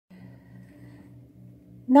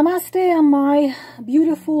Namaste, my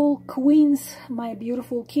beautiful queens, my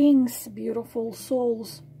beautiful kings, beautiful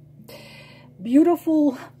souls,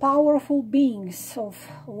 beautiful, powerful beings of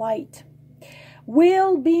light.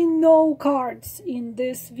 Will be no cards in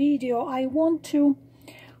this video. I want to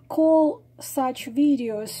call such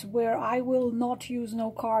videos where I will not use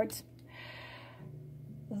no cards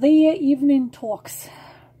the evening talks.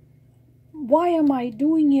 Why am I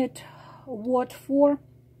doing it? What for?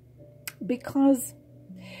 Because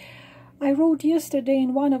I wrote yesterday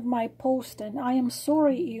in one of my posts, and I am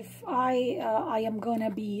sorry if I am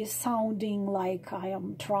gonna be sounding like I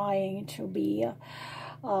am trying to be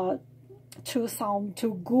to sound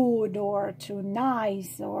too good or too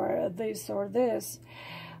nice or this,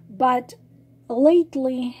 but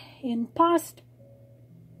lately in past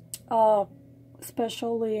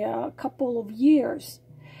especially a couple of years,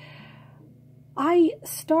 I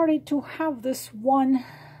started to have this one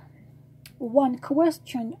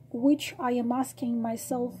question which I am asking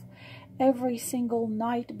myself every single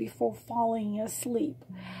night before falling asleep.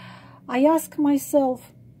 I ask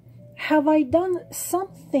myself, have I done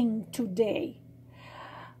something today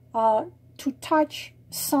to touch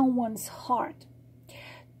someone's heart,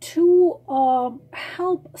 to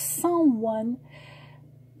help someone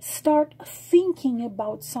start thinking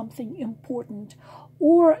about something important,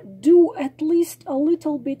 or do at least a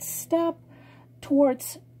little bit step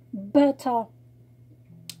towards better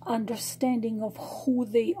understanding of who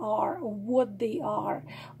they are, what they are,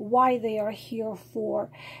 why they are here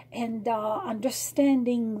for, and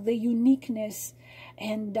understanding the uniqueness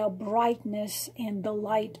and the brightness and the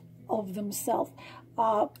light of themselves.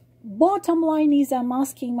 Bottom line is, I'm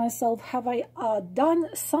asking myself, have I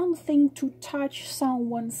done something to touch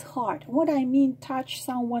someone's heart? What I mean touch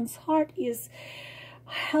someone's heart is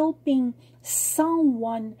helping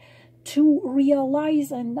someone to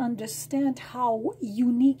realize and understand how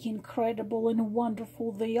unique, incredible, and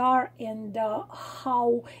wonderful they are, and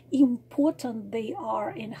how important they are,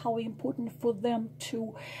 and how important for them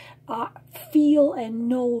to feel and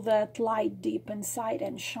know that light deep inside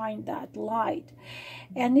and shine that light.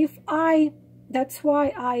 And if that's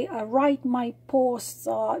why I write my posts.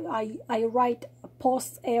 I write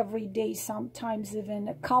posts every day, sometimes even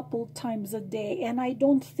a couple times a day, and I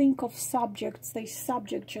don't think of subjects. The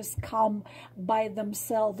subjects just come by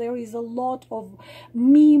themselves. There is a lot of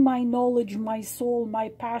me, my knowledge, my soul, my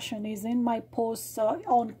passion is in my posts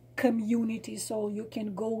on community, so you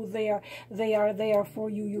can go there. They are there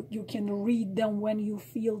for you. You can read them when you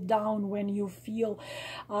feel down, when you feel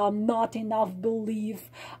not enough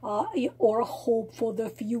belief or hope for the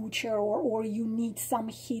future, or you need some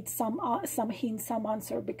hint, some answer,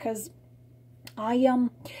 because I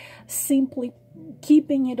am simply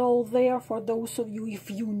keeping it all there for those of you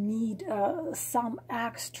if you need some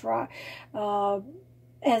extra,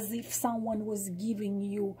 as if someone was giving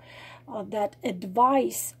you that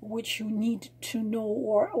advice which you need to know,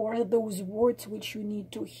 or those words which you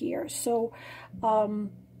need to hear. So I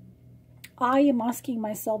am asking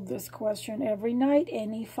myself this question every night,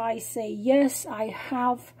 and if I say yes, I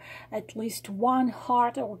have at least one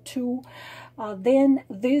heart or two, then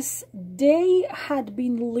this day had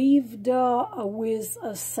been lived with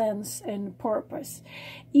a sense and purpose.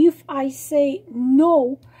 If I say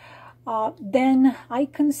no, then I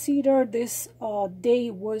consider this day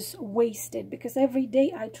was wasted, because every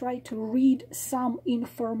day I try to read some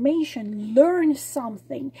information, learn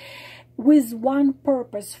something with one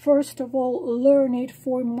purpose. First of all, learn it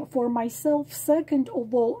for myself. Second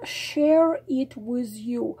of all, share it with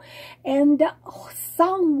you, and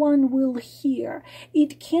someone will hear.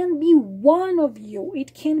 It can be one of you,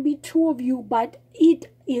 it can be two of you, but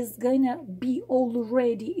it is gonna be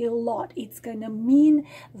already a lot. It's gonna mean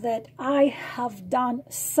that I have done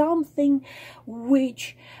something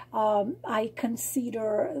which I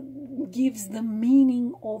consider gives the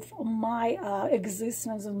meaning of my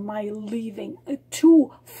existence and my living,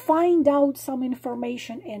 to find out some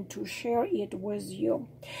information and to share it with you.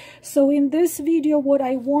 So in this video, what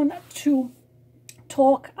I want to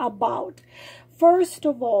talk about, first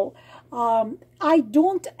of all, I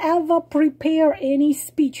don't ever prepare any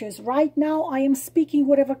speeches. Right now I am speaking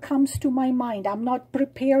whatever comes to my mind. I'm not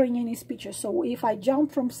preparing any speeches. So if I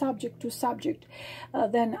jump from subject to subject,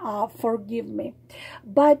 then forgive me.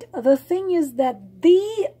 But the thing is that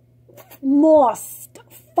the most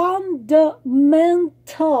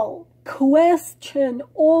fundamental question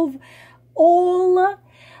of all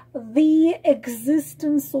the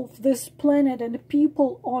existence of this planet and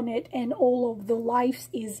people on it and all of the lives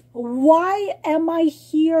is, why am I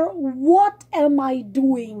here? What am I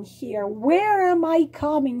doing here? Where am I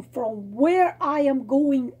coming from? Where I am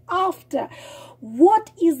going after?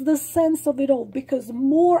 What is the sense of it all? Because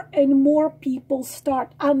more and more people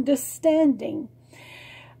start understanding,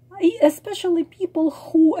 especially people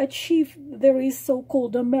who achieve their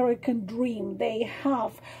so-called American dream. They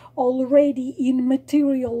have already in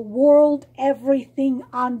material world everything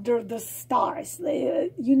under the stars.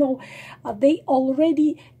 They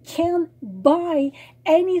already can buy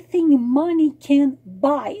anything money can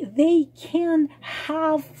buy. They can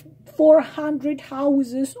have 400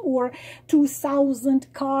 houses or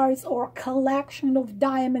 2,000 cars or collection of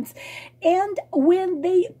diamonds. And when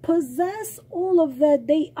they possess all of that,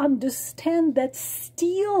 they understand that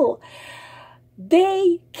still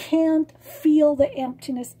they can't feel the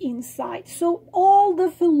emptiness inside. So all the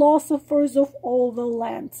philosophers of all the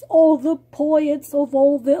lands, all the poets of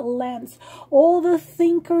all the lands, all the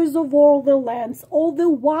thinkers of all the lands, all the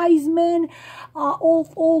wise men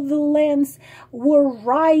of all the lands were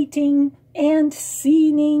writing and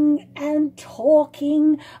singing and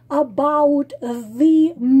talking about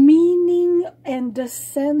the meaning and the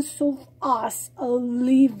sense of us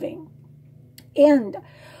living. And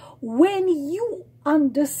when you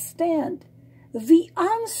understand the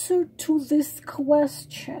answer to this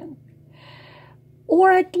question,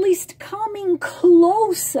 or at least coming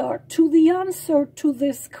closer to the answer to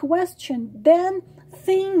this question, then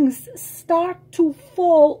things start to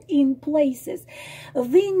fall in places.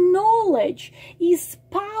 The knowledge is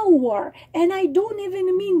power, and I don't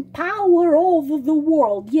even mean power over the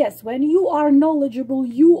world. Yes, when you are knowledgeable,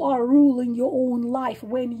 you are ruling your own life.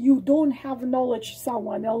 When you don't have knowledge,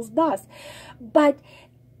 someone else does. But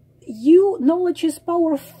knowledge is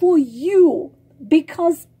power for you,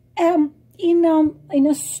 because in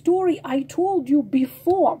a story I told you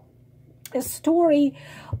before, a story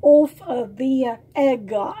of the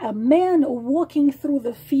egg, a man walking through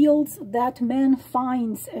the fields. That man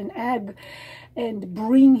finds an egg and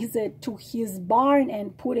brings it to his barn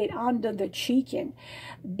and put it under the chicken.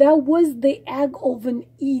 That was the egg of an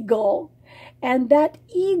eagle, and that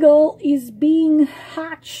eagle is being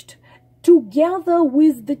hatched together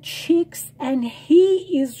with the chicks, and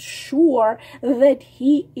he is sure that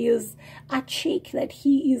he is a chick, that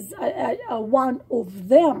he is one of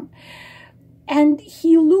them. And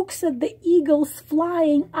he looks at the eagles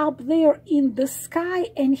flying up there in the sky,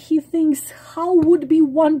 and he thinks, how would be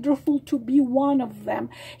wonderful to be one of them.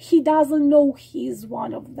 He doesn't know he is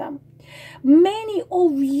one of them. Many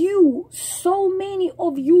of you, so many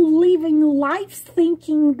of you living lives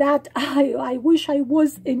thinking that I wish I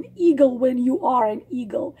was an eagle when you are an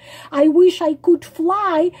eagle. I wish I could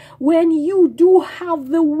fly when you do have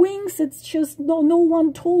the wings. It's just no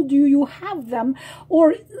one told you you have them,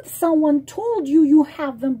 or someone told you you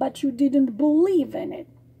have them, but you didn't believe in it.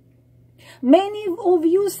 Many of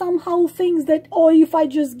you somehow think that, oh, if I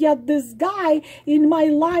just get this guy in my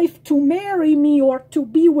life to marry me or to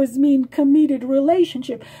be with me in committed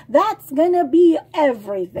relationship, that's gonna be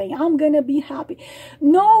everything. I'm gonna be happy.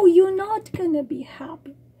 No, you're not gonna be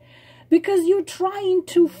happy, because you're trying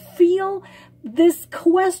to feel this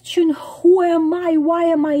question, who am I? Why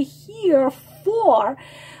am I here for?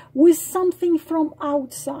 With something from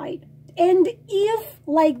outside. And if,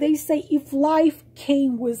 like they say, if life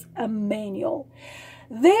came with a manual,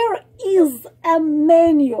 there is a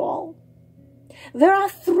manual. There are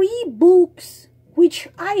 3 books which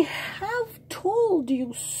I have told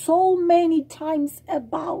you so many times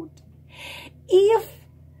about. If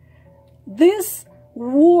this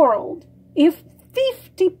world, if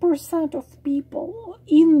 50% of people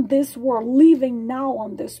in this world living now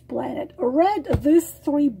on this planet read these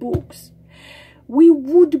 3 books, we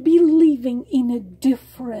would be living in a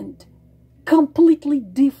different, completely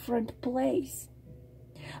different place.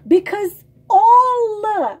 Because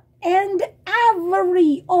all and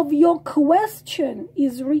every of your question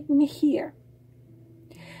is written here,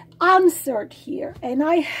 answered here. And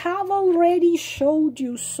I have already showed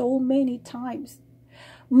you so many times.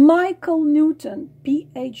 Michael Newton,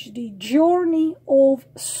 PhD, Journey of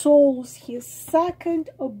Souls, his 2nd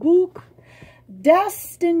book,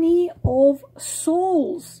 Destiny of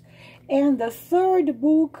Souls, and the 3rd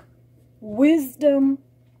book, Wisdom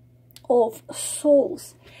of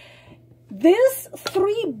Souls. These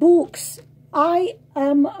 3 books, I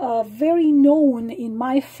am very known in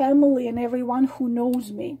my family and everyone who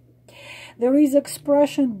knows me. There is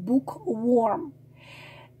expression bookworm.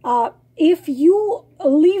 If you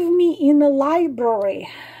leave me in a library,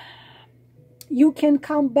 you can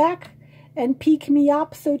come back and pick me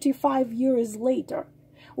up 35 years later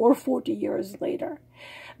or 40 years later,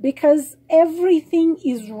 because everything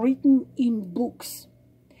is written in books.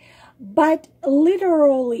 But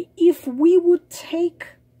literally, if we would take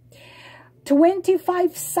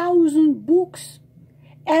 25,000 books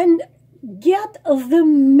and get the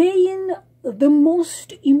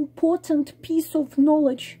most important piece of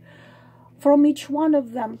knowledge from each one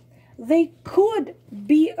of them, they could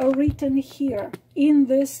be written here in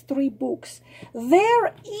these 3 books. There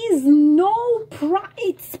is no price,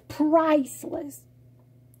 it's priceless.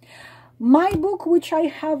 My book, which I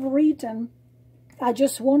have written, I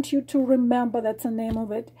just want you to remember that's the name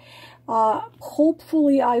of it.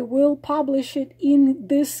 Hopefully I will publish it in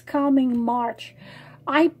this coming March.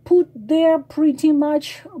 I put there pretty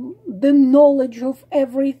much the knowledge of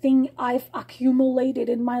everything I've accumulated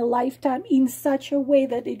in my lifetime in such a way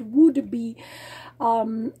that it would be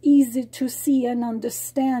easy to see and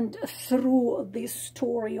understand through this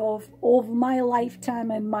story of my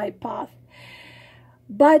lifetime and my path.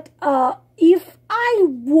 But if I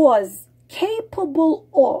was capable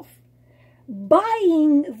of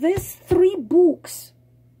buying these 3 books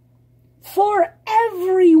for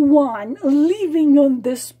everyone living on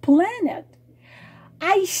this planet,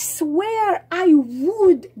 I swear I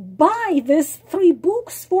would buy these 3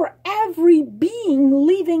 books for every being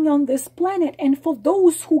living on this planet. And for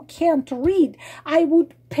those who can't read, I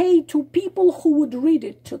would pay to people who would read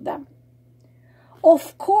it to them.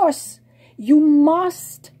 Of course, you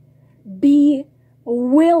must be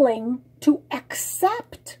willing to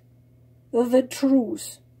accept the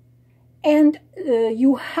truth, and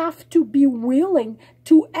you have to be willing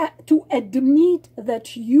to admit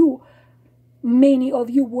that many of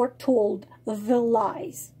you were told the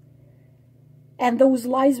lies, and those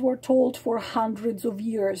lies were told for hundreds of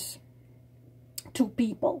years to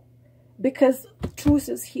people, because truth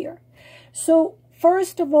is here. So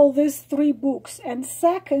first of all, these 3 books. And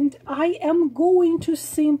second, I am going to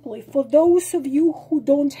simply, for those of you who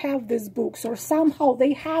don't have these books, or somehow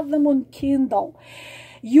they have them on Kindle,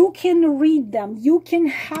 you can read them, you can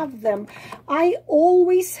have them. I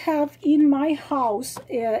always have in my house,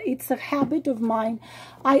 it's a habit of mine,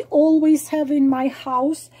 I always have in my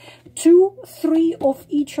house 2, 3 of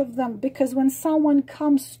each of them, because when someone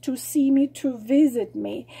comes to see me, to visit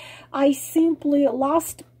me, I simply,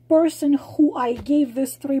 last person who I gave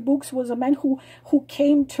these 3 books was a man who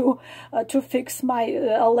came to fix my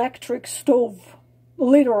electric stove,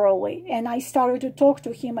 literally. And I started to talk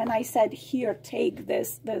to him, and I said, here, take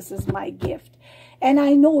this. This is my gift. And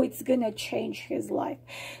I know it's going to change his life.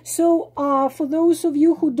 So for those of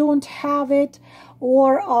you who don't have it,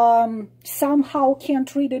 or somehow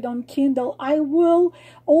can't read it on Kindle, I will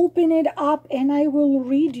open it up and I will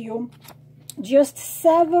read you just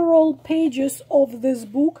several pages of this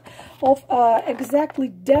book of exactly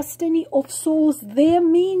Destiny of Souls, the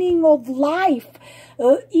meaning of life,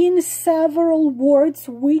 in several words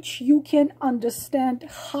which you can understand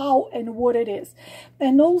how and what it is.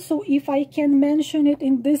 And also, if I can mention it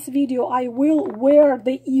in this video, I will, where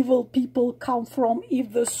the evil people come from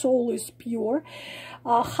if the soul is pure.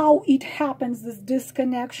 How it happens, this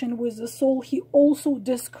disconnection with the soul, he also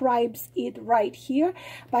describes it right here.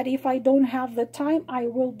 But if I don't have the time, I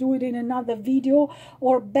will do it in another video,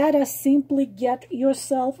 or better, simply get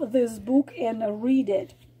yourself this book and read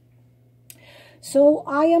it. So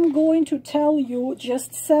I am going to tell you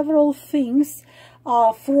just several things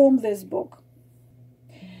from this book.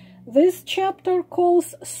 This chapter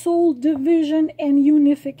calls Soul Division and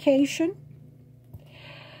Unification.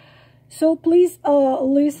 So please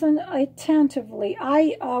listen attentively.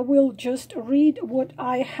 I will just read what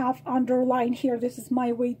I have underlined here. This is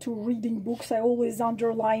my way to reading books. I always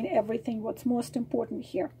underline everything, what's most important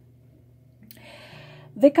here.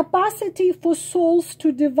 The capacity for souls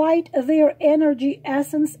to divide their energy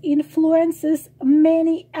essence influences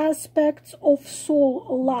many aspects of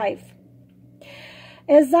soul life.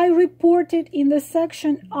 As I reported in the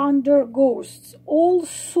section under Ghosts, all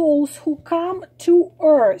souls who come to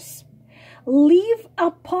Earth leave a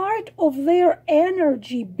part of their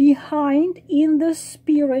energy behind in the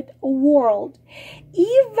spirit world.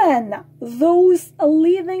 Even those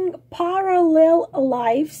living parallel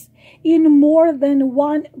lives in more than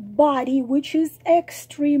one body, which is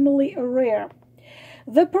extremely rare.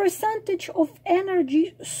 The percentage of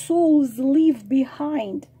energy souls leave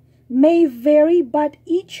behind may vary, but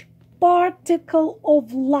each particle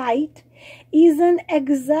of light is an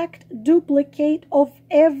exact duplicate of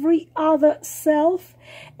every other self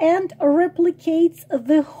and replicates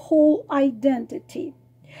the whole identity.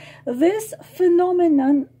 This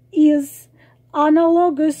phenomenon is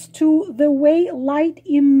analogous to the way light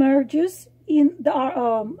emerges in the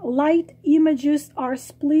light images are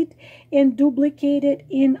split and duplicated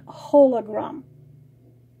in hologram.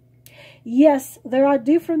 Yes, there are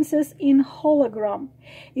differences in hologram.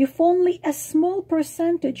 If only a small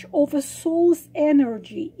percentage of a soul's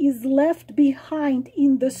energy is left behind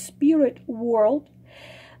in the spirit world,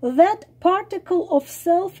 that particle of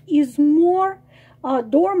self is more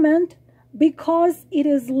dormant because it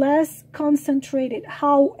is less concentrated.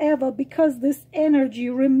 However, because this energy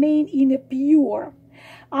remains in a pure,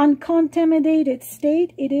 uncontaminated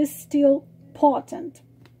state, it is still potent.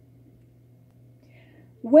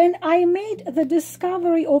 When I made the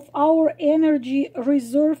discovery of our energy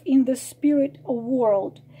reserve in the spirit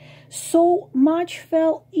world, so much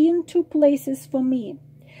fell into places for me.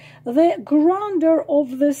 The grandeur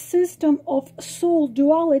of the system of soul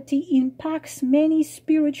duality impacts many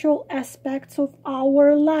spiritual aspects of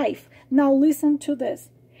our life. Now listen to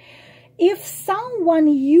this. If someone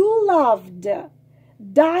you loved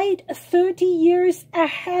died 30 years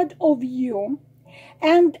ahead of you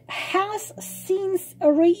and has since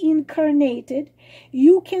reincarnated,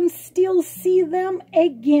 you can still see them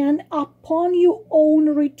again upon your own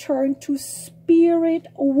return to spirit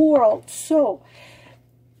world. So,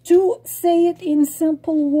 to say it in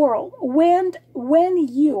simple world, when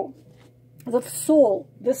you, the soul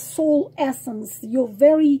essence, your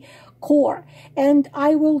very core, and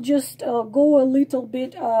I will just go a little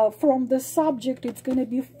bit from the subject. It's going to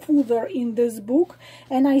be further in this book,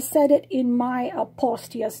 and I said it in my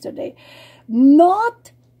post yesterday.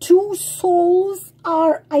 Not two souls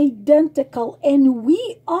are identical, and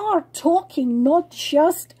we are talking not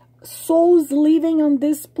just souls living on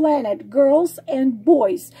this planet, girls and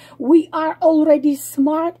boys. We are already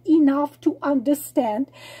smart enough to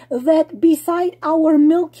understand that beside our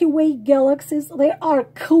Milky Way galaxies, there are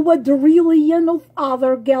quadrillion of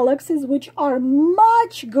other galaxies which are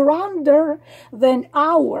much grander than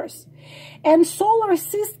ours. And solar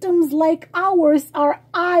systems like ours are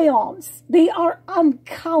ions. They are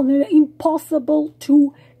uncounted, impossible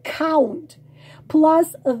to count.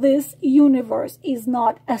 Plus, this universe is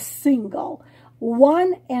not a single,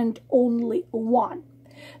 one and only one.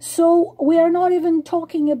 So we are not even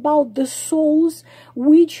talking about the souls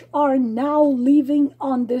which are now living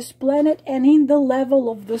on this planet and in the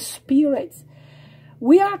level of the spirits.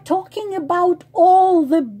 We are talking about all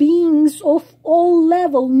the beings of all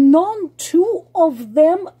levels. None two of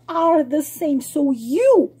them are the same. So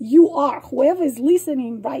you are, whoever is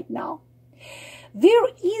listening right now, there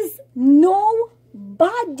is no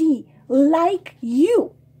body like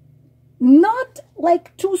you. Not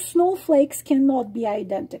like two snowflakes cannot be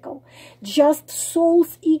identical. Just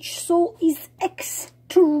souls. Each soul is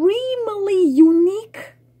extremely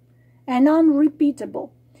unique and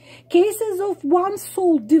unrepeatable. Cases of one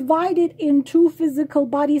soul divided in two physical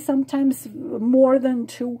bodies, sometimes more than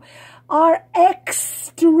two, are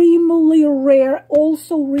extremely rare.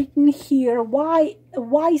 Also written here why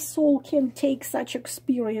soul can take such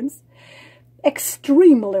experience.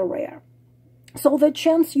 Extremely rare. So the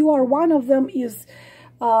chance you are one of them is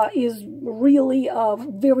really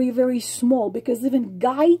very, very small, because even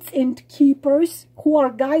guides and keepers, who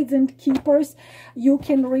are guides and keepers, you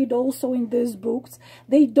can read also in these books,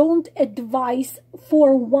 they don't advise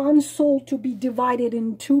for one soul to be divided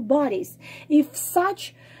in two bodies. If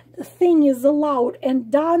such thing is allowed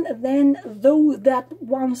and done, then though that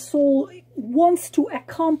one soul wants to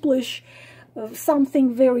accomplish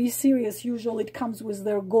something very serious, usually it comes with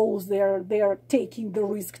their goals. They are taking the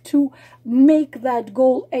risk to make that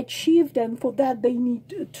goal achieved, and for that they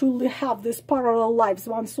need to have this parallel lives.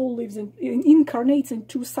 One soul lives incarnates in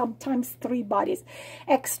two, sometimes three bodies.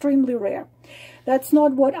 Extremely rare. That's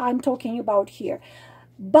not what I'm talking about here.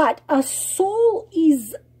 But a soul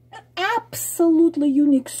is absolutely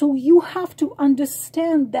unique. So you have to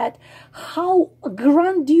understand that how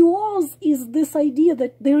grandiose is this idea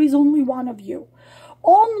that there is only one of you.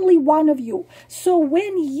 Only one of you. So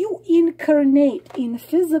when you incarnate in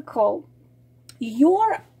physical,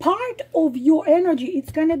 your part of your energy,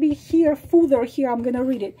 it's going to be here, further here, I'm going to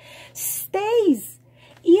read it, stays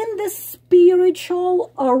in the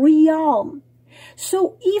spiritual realm.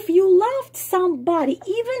 So if you loved somebody,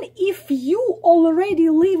 even if you already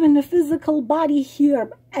live in a physical body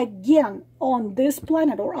here again on this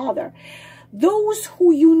planet or other, those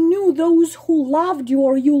who you knew, those who loved you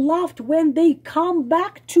or you loved, when they come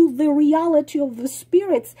back to the reality of the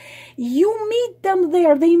spirits, you meet them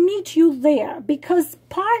there, they meet you there, because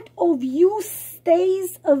part of you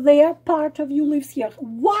stays there, part of you lives here.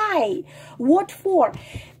 Why? What for?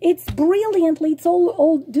 It's brilliantly, it's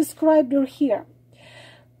all described here.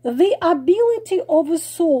 The ability of a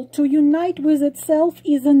soul to unite with itself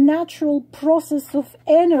is a natural process of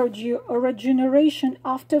energy regeneration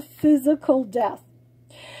after physical death.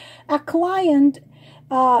 A client,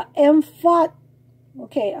 empath,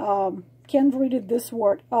 can't read it this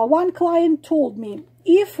word. One client told me,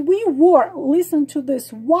 if we were, listen to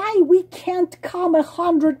this, why we can't come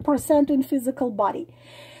 100% in physical body.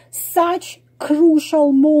 Such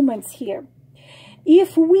crucial moments here.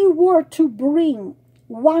 If we were to bring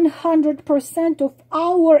 100% of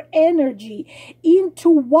our energy into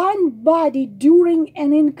one body during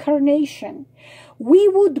an incarnation, we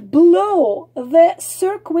would blow the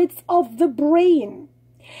circuits of the brain.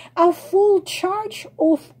 A full charge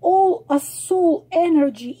of all a soul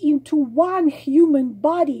energy into one human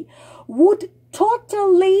body would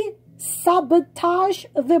totally sabotage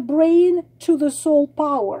the brain to the soul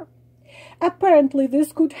power. Apparently,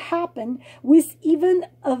 this could happen with even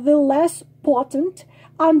the less potent,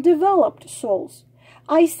 undeveloped souls.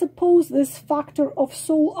 I suppose this factor of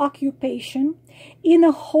soul occupation in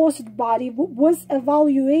a host body was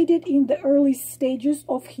evaluated in the early stages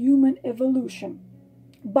of human evolution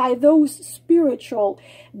by those spiritual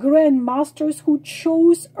grandmasters who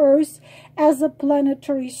chose Earth as a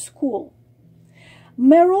planetary school.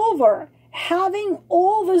 Moreover, having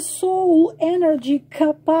all the soul energy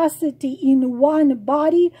capacity in one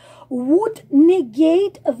body would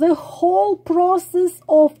negate the whole process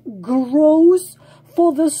of growth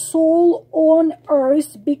for the soul on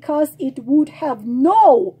Earth, because it would have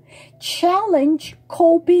no challenge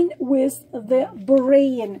coping with the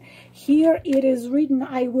brain. Here it is written,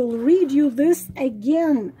 I will read you this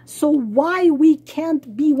again. So why we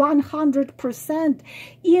can't be 100%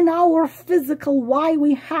 in our physical, why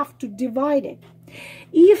we have to divide it.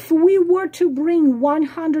 If we were to bring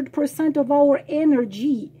 100% of our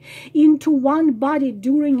energy into one body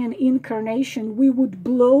during an incarnation, we would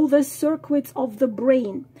blow the circuits of the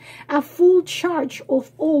brain. A full charge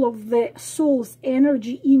of all of the soul's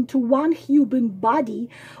energy into one human body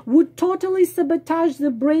would totally sabotage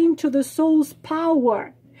the brain to the soul's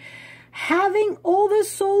power. Having all the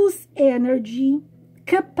soul's energy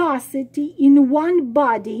capacity in one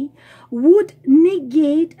body would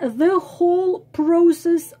negate the whole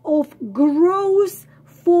process of growth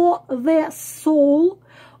for the soul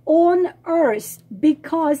on Earth,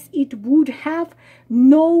 because it would have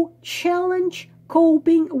no challenge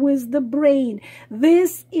coping with the brain.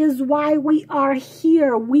 This is why we are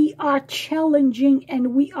here. We are challenging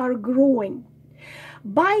and we are growing.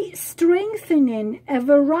 By strengthening a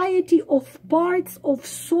variety of parts of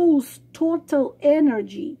soul's total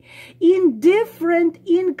energy in different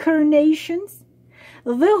incarnations,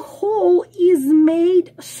 the whole is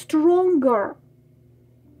made stronger.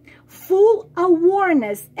 Full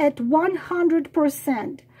awareness at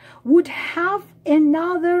 100% would have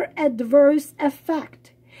another adverse effect.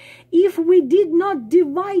 If we did not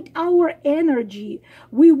divide our energy,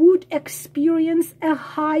 we would experience a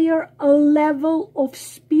higher level of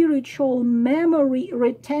spiritual memory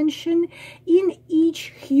retention in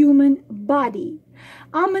each human body.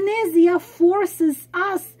 Amnesia forces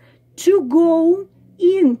us to go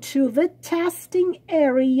into the testing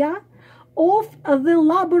area of the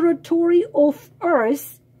laboratory of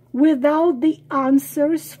Earth without the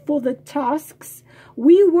answers for the tasks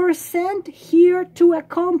we were sent here to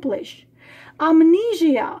accomplish.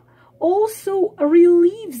 Amnesia also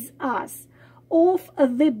relieves us of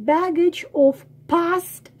the baggage of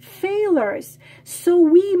past failures, so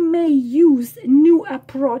we may use new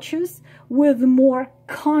approaches with more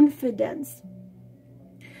confidence.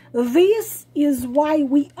 This is why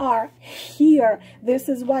we are here. This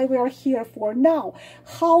is why we are here for now.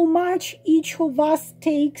 How much each of us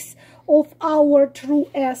takes of our true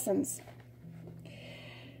essence.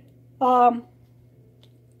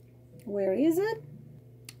 Where is it?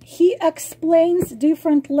 He explains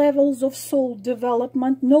different levels of soul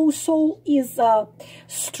development. No soul is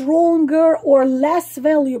stronger or less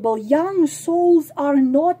valuable. Young souls are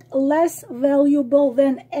not less valuable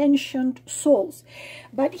than ancient souls.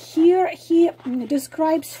 But here he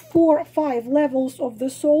describes 4 or 5 levels of the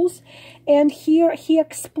souls. And here he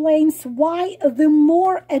explains why the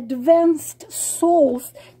more advanced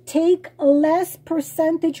souls take a less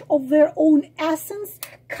percentage of their own essence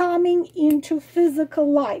coming into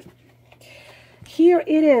physical life. Here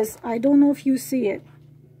it is. I don't know if you see it.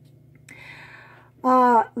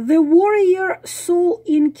 The warrior soul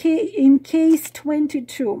in case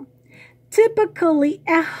 22. Typically,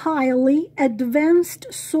 a highly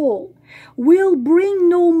advanced soul will bring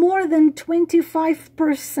no more than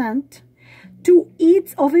 25%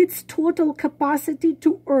 of its total capacity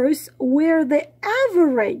to Earth, where the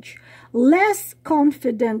average less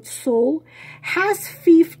confident soul has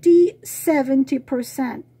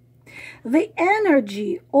 50–70%. The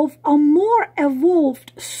energy of a more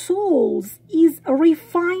evolved souls is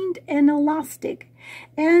refined and elastic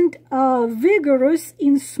and vigorous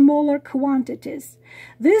in smaller quantities.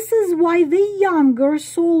 This is why the younger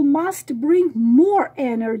soul must bring more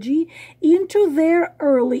energy into their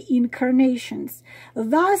early incarnations.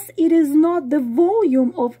 Thus, it is not the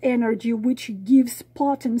volume of energy which gives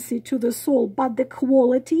potency to the soul, but the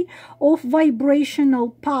quality of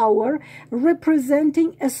vibrational power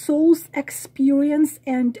representing a soul's experience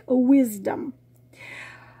and wisdom.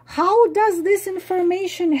 How does this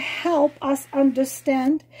information help us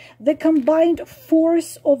understand the combined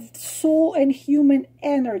force of soul and human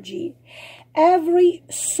energy? Every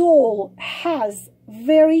soul has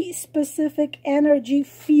very specific energy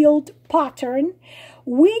field pattern,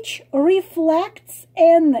 which reflects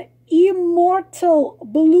an immortal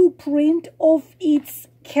blueprint of its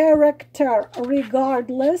character,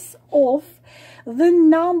 regardless of the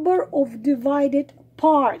number of divided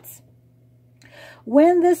parts.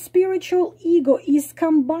 When the spiritual ego is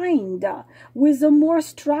combined with a more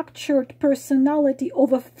structured personality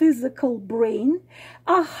of a physical brain,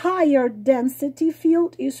 a higher density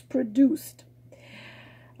field is produced.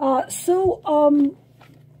 You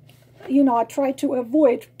know, I try to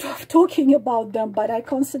avoid talking about them, but I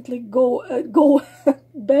constantly go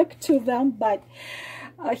back to them. But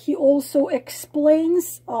he also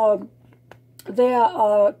explains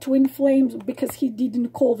their twin flames, because he didn't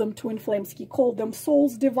call them twin flames, he called them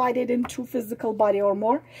souls divided into physical body or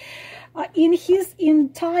more. In his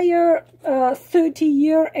entire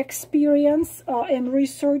 30-year experience and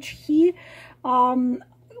research, he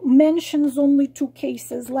mentions only 2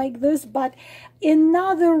 cases like this. But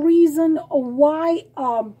another reason why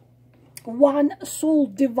one soul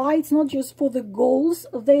divides, not just for the goals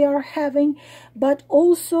they are having, but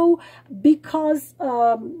also because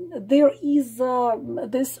there is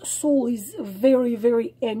this soul is very,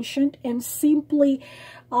 very ancient, and simply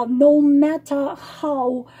no matter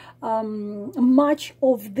how much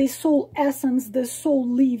of the soul essence the soul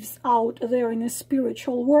leaves out there in the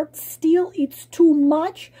spiritual world, still it's too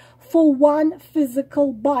much for one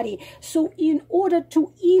physical body. So in order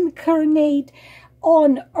to incarnate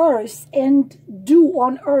on Earth and do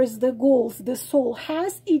on Earth the goals the soul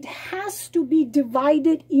has, it has to be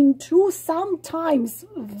divided into, sometimes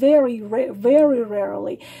very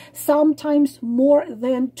rarely, sometimes more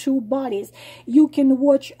than 2 bodies. You can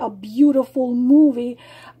watch a beautiful movie,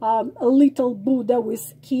 Little Buddha,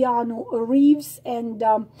 with Keanu Reeves, and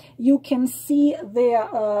you can see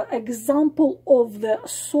the example of the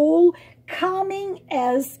soul coming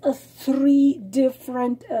as 3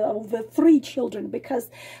 different of the 3 children, because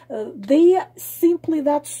they simply,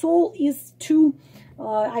 that soul is too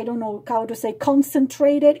I don't know how to say,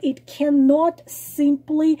 concentrated. It cannot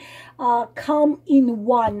simply come in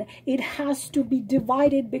one. It has to be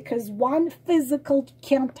divided, because one physical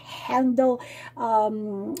can't handle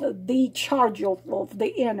the charge of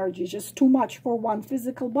the energy. Just too much for one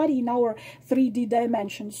physical body in our 3D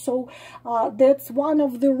dimension. So that's one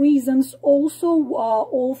of the reasons also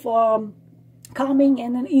of coming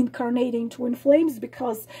and incarnating twin flames,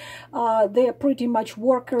 because they're pretty much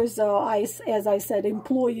workers, as I said,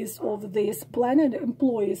 employees of this planet,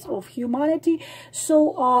 employees of humanity.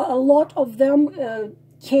 So a lot of them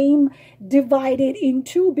came divided in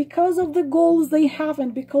 2 because of the goals they have,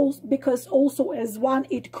 and because also as one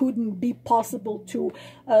it couldn't be possible to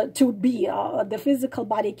be the physical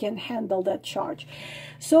body can handle that charge.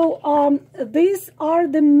 So these are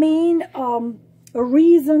the main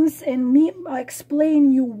reasons, and me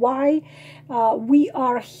explain you why we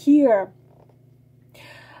are here.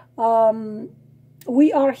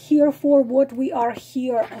 We are here for what we are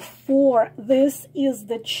here for. This is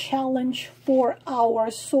the challenge for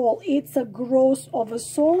our soul. It's a growth of a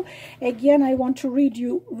soul. Again, I want to read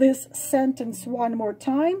you this sentence one more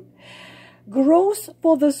time. Growth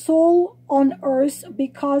for the soul on earth,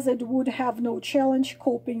 because it would have no challenge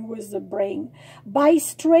coping with the brain. By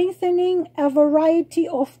strengthening a variety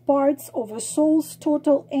of parts of a soul's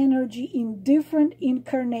total energy in different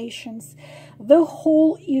incarnations, the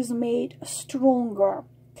whole is made stronger.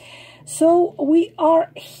 So we are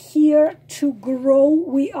here to grow,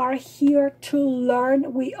 we are here to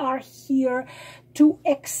learn, we are here to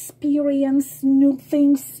experience new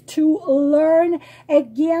things, to learn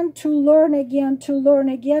again, to learn again, to learn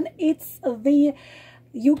again. It's the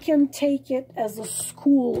You can take it as a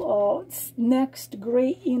school, next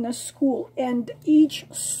grade in a school, and each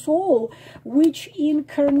soul which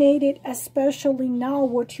incarnated, especially now,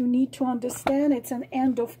 what you need to understand, it's an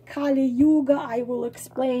end of Kali Yuga. I will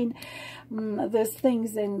explain these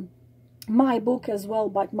things in my book as well,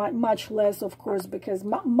 but much less, of course, because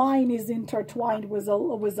mine is intertwined with a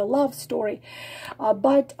love story.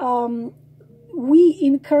 We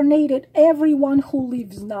incarnated everyone who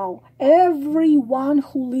lives now. Everyone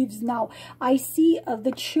who lives now. I see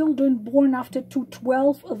the children born after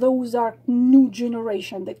 2012. Those are new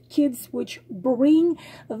generation. The kids which bring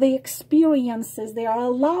the experiences. They are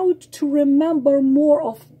allowed to remember more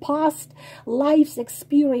of past life's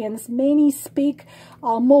experience. Many speak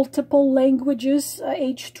multiple languages,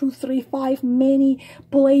 age 2, 3, 5. Many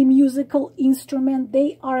play musical instrument.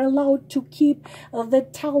 They are allowed to keep the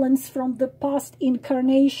talents from the past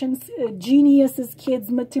incarnations, geniuses,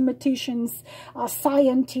 kids, mathematicians,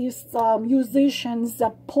 scientists, musicians,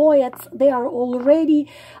 poets. They are already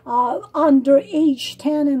under age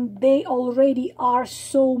 10, and they already are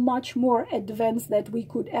so much more advanced that we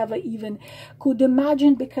could ever even could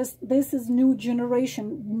imagine, because this is new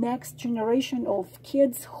generation, next generation of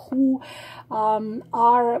kids who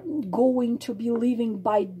are going to be living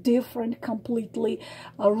by different completely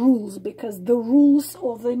rules, because the rules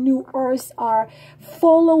of the new earth are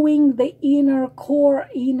following the inner core,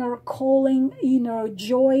 inner calling, inner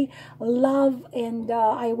joy, love, and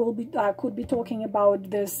I could be talking about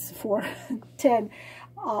this for 10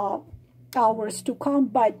 hours to come.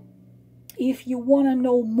 But if you want to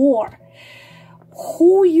know more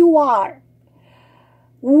who you are,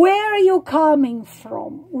 where you're coming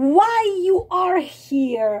from, why you are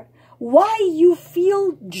here, why you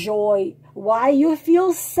feel joy, why you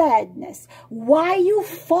feel sadness, why you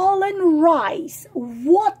fall and rise,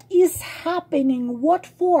 what is happening, what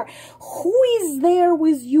for, who is there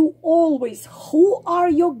with you always, who are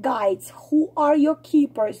your guides, who are your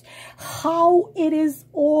keepers, how it is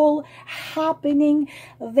all happening,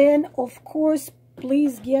 then of course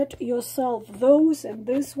please get yourself those and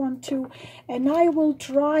this one too, and I will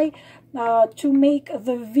try to make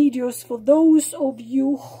the videos for those of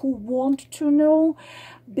you who want to know,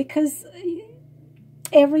 because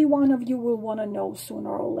every one of you will want to know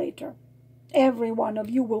sooner or later. Every one of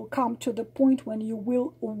you will come to the point when you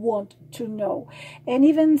will want to know. And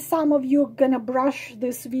even some of you are gonna brush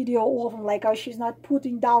this video off, like, oh, she's not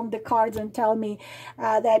putting down the cards and tell me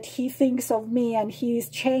that he thinks of me and he is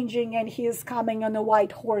changing and he is coming on a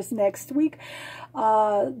white horse next week.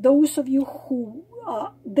 Those of you who,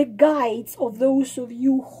 the guides of those of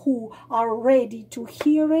you who are ready to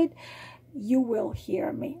hear it, you will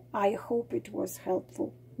hear me. I hope it was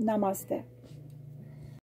helpful. Namaste.